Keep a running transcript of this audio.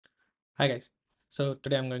Hi guys. So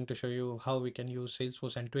today I'm going to show you how we can use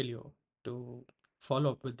Salesforce and Twilio to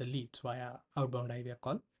follow up with the leads via outbound IVR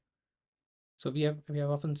call. So we have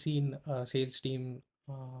often seen a sales team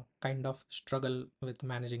kind of struggle with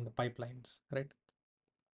managing the pipelines, right?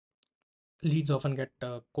 Leads often get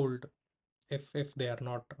cold if they are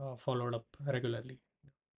not followed up regularly,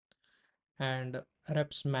 and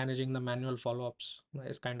reps managing the manual follow-ups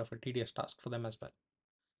is kind of a tedious task for them as well.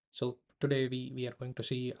 So today we are going to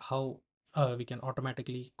see how we can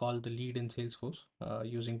automatically call the lead in Salesforce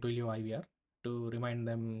using Twilio IVR to remind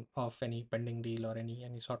them of any pending deal or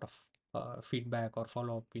any sort of feedback or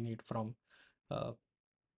follow-up we need from uh,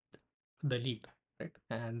 the lead, right?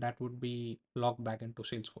 And that would be logged back into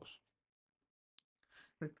Salesforce.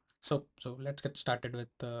 Right. So let's get started with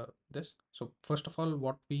this. So first of all,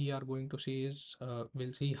 what we are going to see is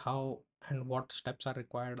we'll see how and what steps are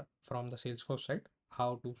required from the Salesforce side,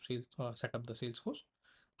 how to set up the Salesforce,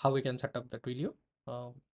 how we can set up the Twilio, uh,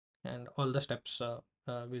 and all the steps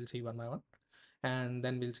we'll see one by one. And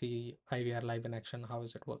then we'll see IVR live in action, how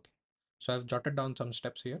is it working. So I've jotted down some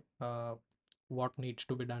steps here, what needs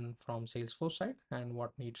to be done from Salesforce side and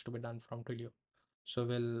what needs to be done from Twilio. So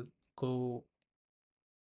we'll go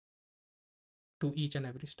to each and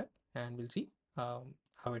every step and we'll see how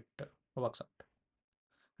it works out,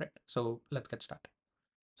 right? So let's get started.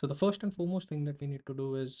 So the first and foremost thing that we need to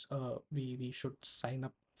do is we should sign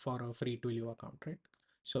up for a free Twilio account, right?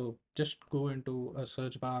 So just go into a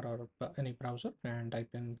search bar or any browser and type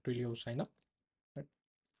in Twilio sign up, right?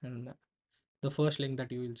 And the first link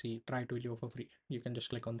that you will see, try Twilio for free, you can just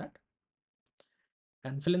click on that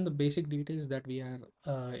and fill in the basic details that we are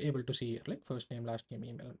able to see here, like first name, last name,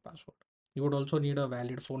 email, and password. You would also need a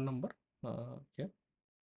valid phone number here.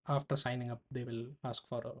 After signing up, they will ask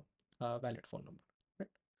for a valid phone number, right?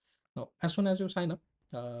 Now as soon as you sign up,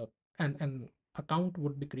 uh, an account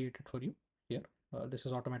would be created for you here. This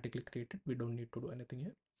is automatically created, we don't need to do anything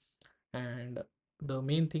here. And the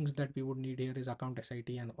main things that we would need here is account SIT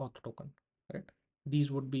and auth token, right? These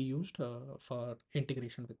would be used for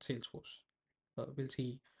integration with Salesforce. We'll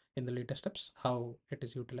see in the later steps how it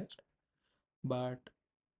is utilized. But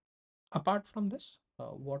apart from this,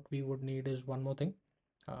 what we would need is one more thing.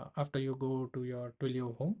 After you go to your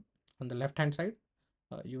Twilio home, on the left hand side,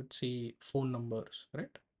 you would see phone numbers, right?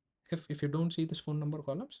 If you don't see this phone number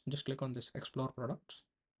columns, just click on this explore products,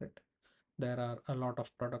 right? There are a lot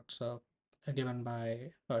of products given by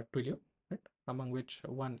Twilio, right? Among which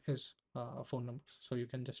one is phone numbers. So you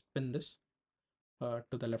can just pin this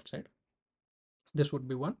to the left side. This would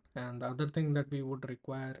be one. And the other thing that we would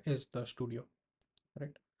require is the studio,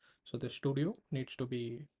 right? So the studio needs to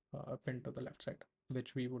be pinned to the left side,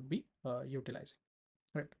 which we would be utilizing,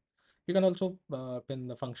 right? You can also pin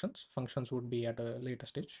the functions. Functions would be at a later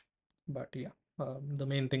stage, but yeah, the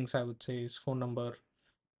main things I would say is phone number,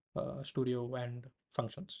 studio, and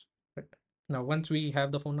functions, right? Now, once we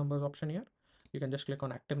have the phone numbers option here, you can just click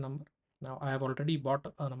on active number. Now, I have already bought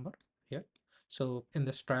a number here. So in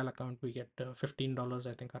this trial account, we get $15,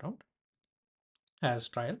 I think, around as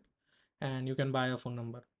trial, and you can buy a phone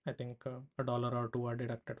number. I think a dollar or two are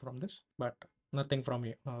deducted from this, but nothing from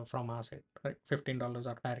you from our side, right? $15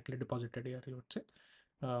 are directly deposited here, you would say,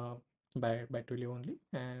 uh, by Twilio only,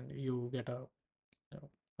 and you get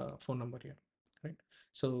a phone number here, right?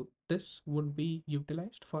 So this would be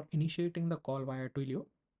utilized for initiating the call via Twilio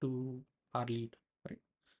to our lead, right?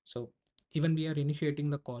 So even we are initiating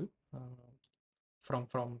the call from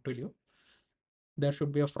Twilio, there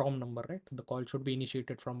should be a from number, right? The call should be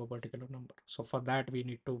initiated from a particular number. So for that, we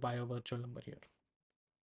need to buy a virtual number here,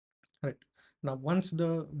 right? Now, once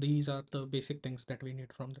these are the basic things that we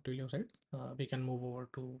need from the Twilio side, we can move over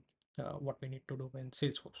to what we need to do in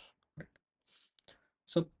Salesforce, right?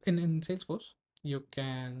 So in Salesforce, you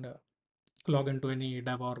can log into any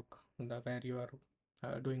dev org where you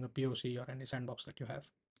are doing a POC or any sandbox that you have.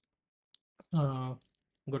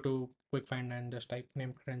 Go to quick find and just type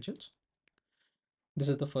name credentials. This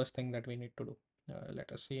is the first thing that we need to do.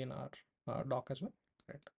 Let us see in our doc as well,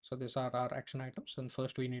 right? So these are our action items, and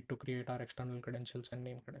first we need to create our external credentials and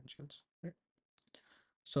name credentials, right?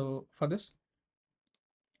 So for this,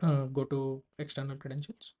 go to external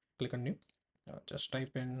credentials, click on new, just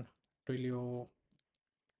type in Twilio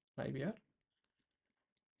IVR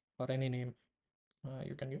or any name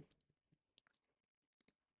you can use,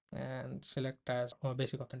 and select as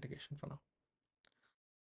basic authentication for now.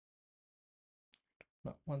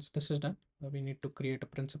 Now, once this is done, we need to create a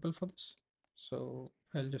principal for this. So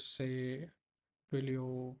I'll just say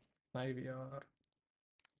Twilio IVR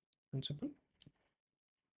principal.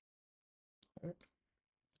 Right.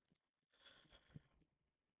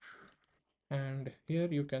 and here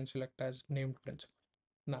you can select as named principal.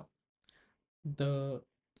 Now, the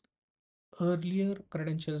earlier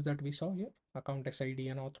credentials that we saw here, account SID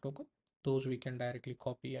and auth token, those we can directly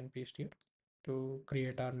copy and paste here to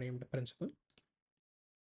create our named principal.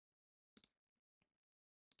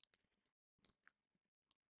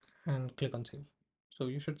 And click on save. So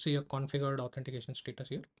you should see a configured authentication status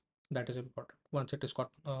here. That is important. Once it is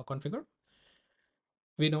configured,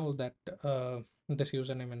 we know that this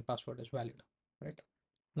username and password is valid, right?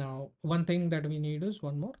 Now, one thing that we need is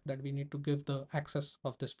one more, that we need to give the access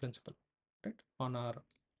of this principal, right, uh,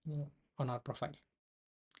 on our profile,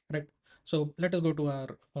 right? So let us go to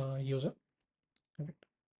our user, right,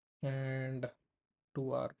 and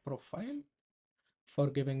to our profile for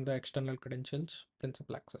giving the external credentials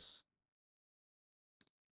principal access.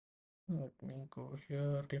 Let me go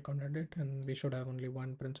here, click on edit, and we should have only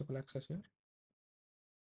one principal access here.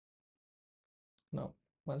 Now,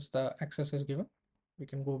 once the access is given, we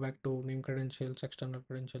can go back to name credentials, external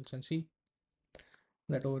credentials, and see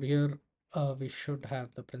that over here we should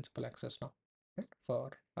have the principal access now, right,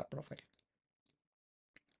 for our profile.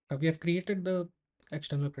 Now we have created the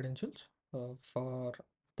external credentials for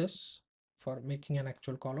this. For making an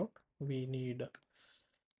actual call out, we need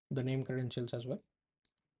the name credentials as well.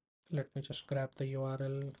 Let me just grab the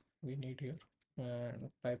URL we need here and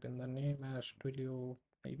type in the name as Twilio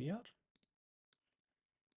IVR,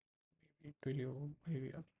 Twilio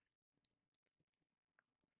IVR,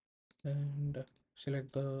 and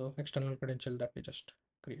select the external credential that we just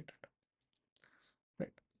created. Right.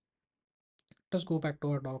 Let's go back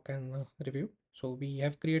to our doc and review. So we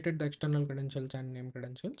have created the external credentials and name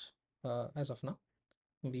credentials as of now.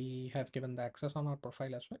 We have given the access on our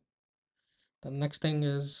profile as well. The next thing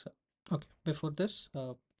is, okay, before this,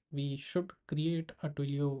 we should create a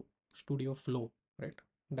Twilio Studio flow, right?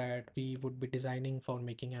 That we would be designing for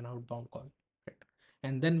making an outbound call, right?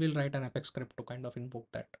 And then we'll write an Apex script to kind of invoke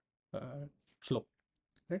that flow,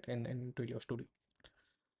 right, in Twilio Studio.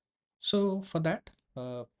 So for that,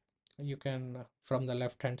 you can from the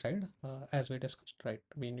left hand side, as we discussed, right,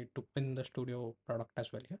 we need to pin the Studio product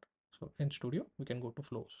as well here. So in Studio, we can go to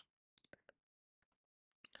flows.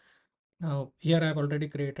 Now here I've already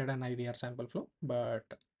created an IVR sample flow, but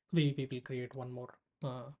we will create one more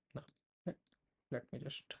now. Right. Let me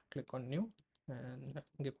just click on new and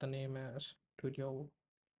give the name as Twilio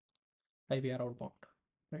IVR outbound.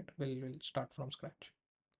 Right, we'll start from scratch.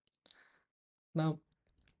 Now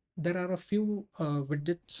there are a few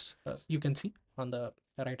widgets you can see on the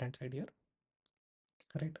right hand side here,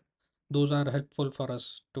 right? Those are helpful for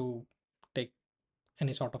us to take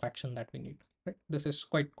any sort of action that we need, right? This is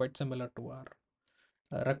quite similar to our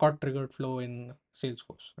record triggered flow in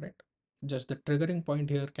Salesforce, right? Just the triggering point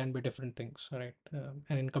here can be different things, right?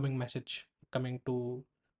 An incoming message coming to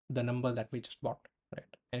the number that we just bought, right?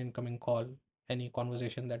 An incoming call, any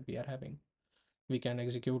conversation that we are having, we can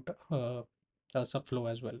execute a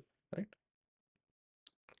subflow as well, right?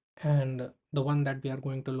 And the one that we are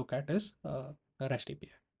going to look at is a REST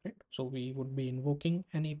API, right? So we would be invoking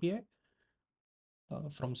an API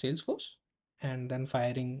from Salesforce and then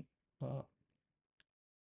firing uh,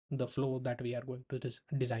 the flow that we are going to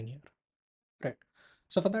design here, right?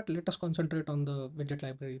 So for that, let us concentrate on the widget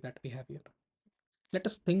library that we have here. Let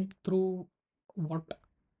us think through what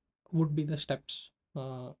would be the steps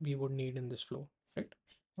we would need in this flow, right?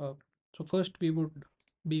 Uh, so first we would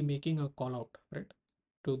be making a call out, right,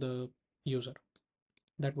 to the user.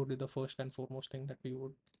 That would be the first and foremost thing that we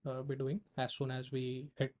would be doing as soon as we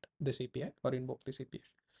hit this API or invoke this API.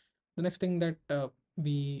 The next thing that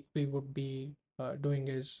we would be doing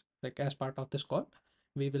is, like, as part of this call,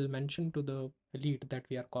 we will mention to the lead that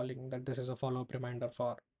we are calling that this is a follow-up reminder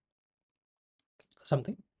for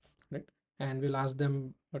something, right? And we'll ask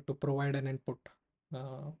them to provide an input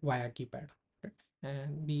via keypad, right?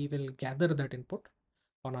 And we will gather that input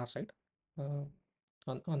on our side, uh,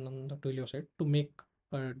 on the Twilio side, to make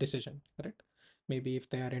a decision, right? Maybe if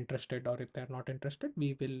they are interested or if they are not interested,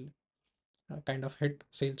 we will kind of hit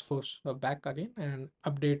Salesforce back again and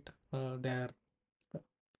update their uh,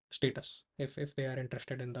 status if they are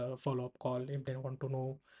interested in the follow-up call, if they want to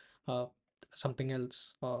know uh, something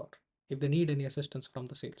else, or if they need any assistance from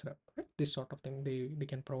the sales rep, right? This sort of thing they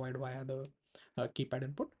can provide via the keypad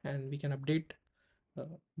input, and we can update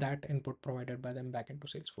that input provided by them back into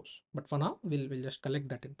Salesforce. But for now, we'll just collect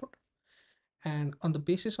that input, and on the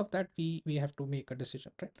basis of that, we have to make a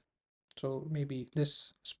decision, right? So maybe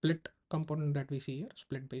this split component that we see here,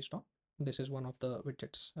 split based on, this is one of the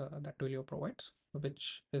widgets that Twilio provides,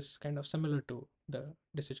 which is kind of similar to the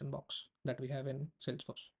decision box that we have in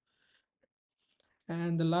Salesforce.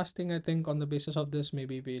 And the last thing, I think, on the basis of this,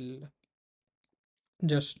 maybe we'll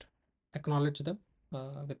just acknowledge them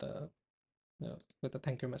with a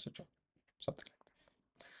thank you message or something like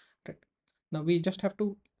that. Right. Now we just have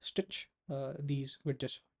to stitch these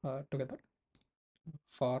widgets together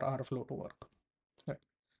for our flow to work. Right.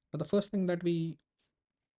 But the first thing that we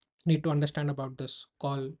need to understand about this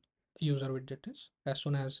call user widget is, as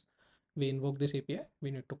soon as we invoke this API,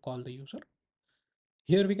 we need to call the user.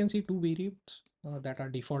 Here we can see two variables that are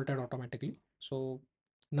defaulted automatically. So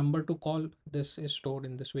number to call, this is stored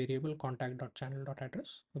in this variable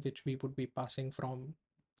contact.channel.address, which we would be passing from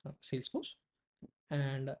Salesforce,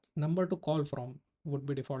 and number to call from would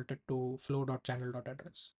be defaulted to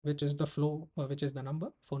flow.channel.address, which is the flow, which is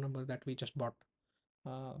the phone number that we just bought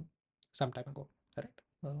uh, some time ago,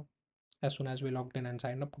 right? As soon as we logged in and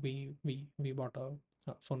signed up, we bought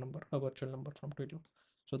a phone number, a virtual number from Twilio.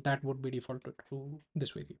 So that would be defaulted to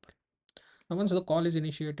this variable. Now, once the call is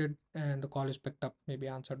initiated and the call is picked up, maybe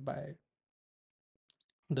answered by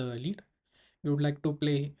the lead, we would like to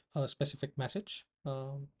play a specific message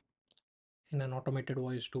in an automated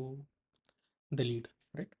voice to the lead,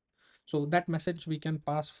 right? So that message we can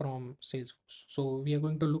pass from Salesforce. So we are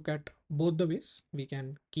going to look at both the ways. We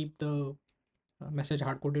can keep the message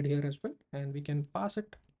hard coded here as well, and we can pass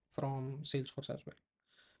it from Salesforce as well.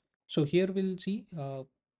 So here we'll see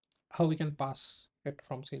how we can pass it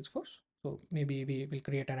from Salesforce. So maybe we will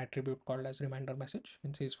create an attribute called as reminder message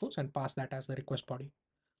in Salesforce and pass that as the request body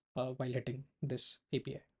while hitting this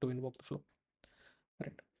API to invoke the flow,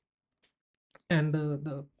 right? And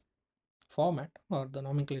the format or the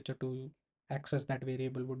nomenclature to access that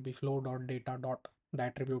variable would be flow.data dot the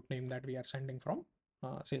attribute name that we are sending from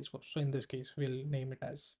Salesforce. So in this case, we'll name it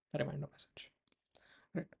as a reminder message,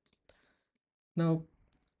 right? Now,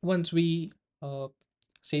 once we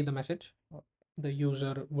say the message, the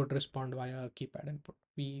user would respond via keypad input.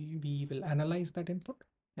 We will analyze that input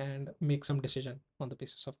and make some decision on the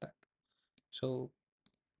basis of that. So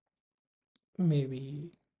maybe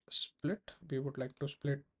split, we would like to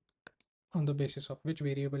split on the basis of which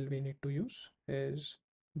variable we need to use is,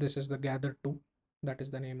 this is the gather2, that is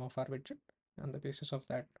the name of our widget. On the basis of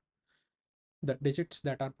that, the digits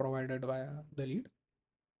that are provided via the lead,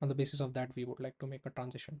 on the basis of that we would like to make a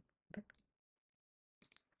transition, right?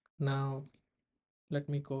 Now let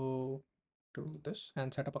me go to this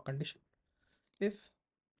and set up a condition. If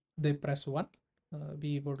they press 1,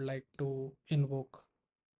 we would like to invoke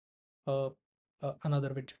another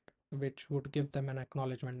widget which would give them an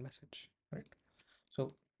acknowledgement message, right?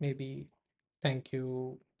 So maybe thank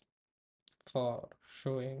you for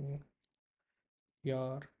showing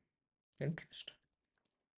your interest.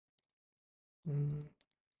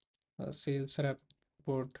 A sales rep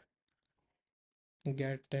would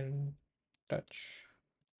get in touch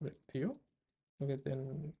with you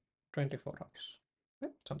within 24 hours,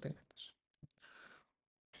 right? Something like this.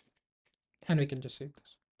 And we can just save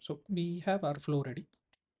this. So we have our flow ready,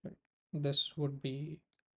 right? This would be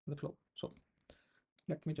the flow. So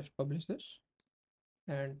let me just publish this.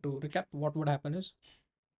 And to recap, what would happen is,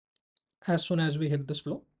 as soon as we hit this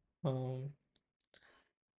flow, um,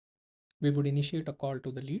 we would initiate a call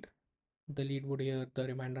to the lead. The lead would hear the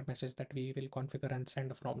reminder message that we will configure and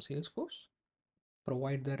send from Salesforce,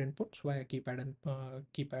 provide their inputs via keypad and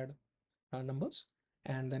keypad numbers,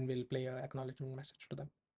 and then we'll play a acknowledgement message to them,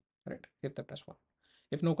 right? If they press 1.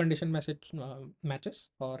 If no condition message matches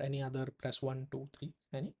or any other press 1, 2, 3,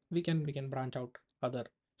 any, we can branch out other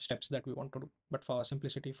steps that we want to do. But for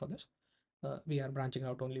simplicity for this, we are branching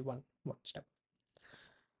out only one step.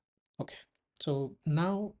 Okay. So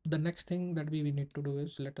now the next thing that we need to do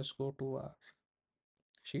is, let us go to our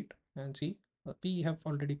sheet and see we have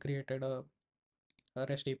already created a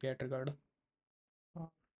REST API triggered uh,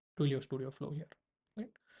 Twilio Studio flow here,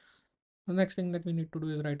 right? The next thing that we need to do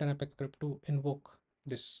is write an Apex script to invoke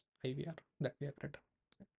this IVR that we have written.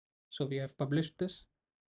 So we have published this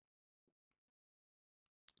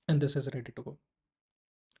and this is ready to go,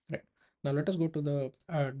 right? Now let us go to the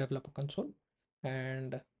developer console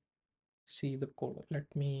and see the code. Let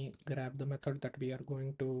me grab the method that we are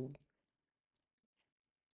going to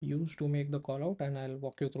use to make the call out, and I'll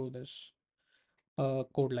walk you through this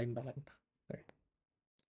code line by line, right?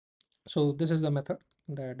 So this is the method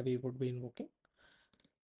that we would be invoking.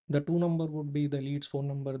 The to number would be the lead's phone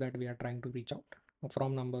number that we are trying to reach out. A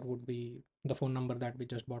from number would be the phone number that we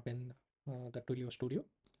just bought in the Twilio Studio,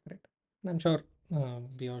 right? And I'm sure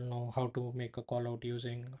we all know how to make a call out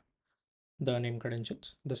using the name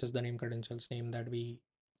credentials. This is the name credentials name that we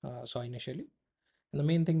saw initially. And the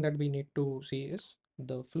main thing that we need to see is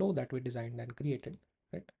the flow that we designed and created,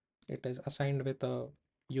 right? It is assigned with a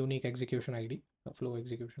unique execution ID, a flow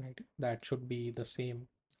execution ID that should be the same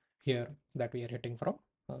here that we are hitting from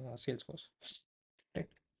Salesforce, right?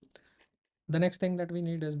 The next thing that we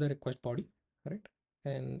need is the request body, right?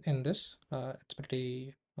 And in this, it's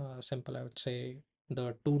pretty simple. I would say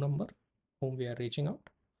the to number whom we are reaching out,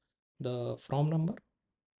 the from number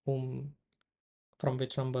whom from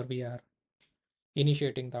which number we are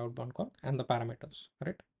initiating the outbound call, and the parameters,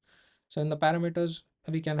 right? So in the parameters,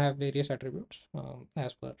 we can have various attributes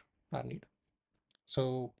as per our need.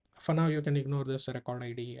 So for now, you can ignore this record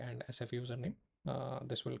ID and SF username.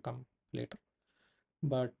 This will come later.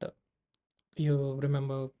 But you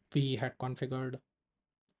remember we had configured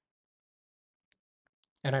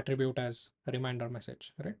an attribute as a reminder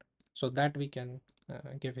message, right? So that we can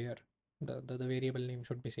give here. The variable name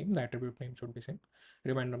should be same, the attribute name should be same,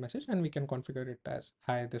 reminder message, and we can configure it as,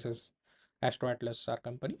 hi, this is Astro Atlas, our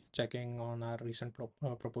company, checking on our recent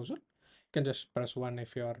proposal. You can just press 1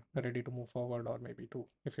 if you are ready to move forward, or maybe 2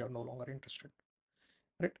 if you are no longer interested,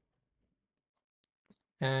 right?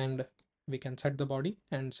 And we can set the body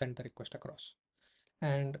and send the request across.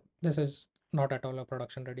 And this is not at all a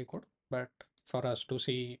production ready code, but for us to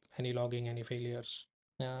see any logging, any failures,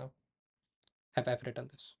 uh, I've written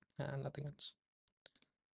this and nothing else.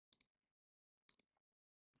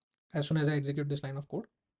 As soon as I execute this line of code,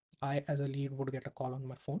 I as a lead would get a call on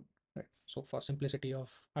my phone, right? So for simplicity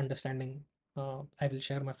of understanding, I will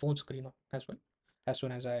share my phone screen as well as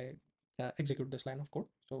soon as I execute this line of code.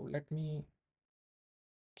 So let me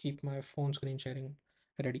keep my phone screen sharing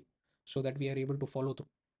ready so that we are able to follow through,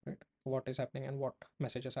 right? What is happening and what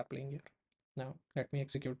messages are playing here. Now let me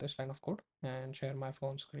execute this line of code and share my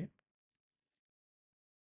phone screen.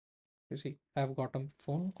 You see, I've got a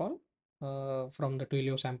phone call from the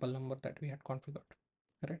Twilio sample number that we had configured,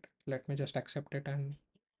 right? Let me just accept it and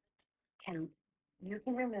Account. You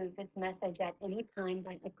can remove this message at any time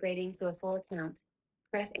by upgrading to a full account.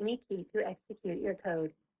 Press any key to execute your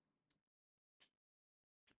code.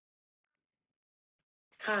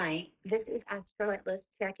 Hi, this is Astro Atlas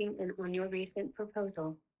checking in on your recent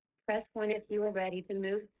proposal. Press 1 if you are ready to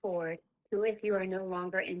move forward, 2 if you are no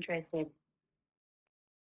longer interested.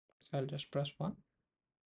 so I'll just press 1.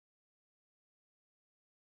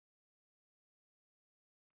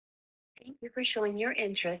 Thank you for showing your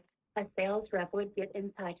interest. A sales rep would get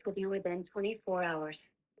in touch with you within 24 hours.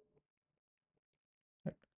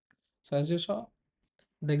 Right. So as you saw,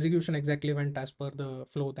 the execution exactly went as per the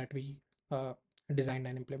flow that we uh, designed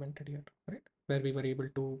and implemented here, right? Where we were able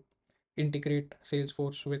to integrate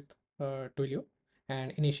Salesforce with Twilio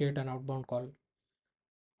and initiate an outbound call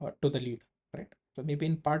to the lead, right? So maybe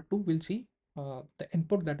in part 2, we'll see the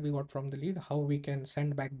input that we got from the lead, how we can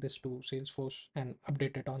send back this to Salesforce and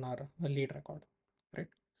update it on our lead record, right?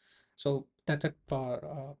 So that's it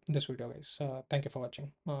for this video, guys. Thank you for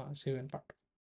watching. See you in part 2.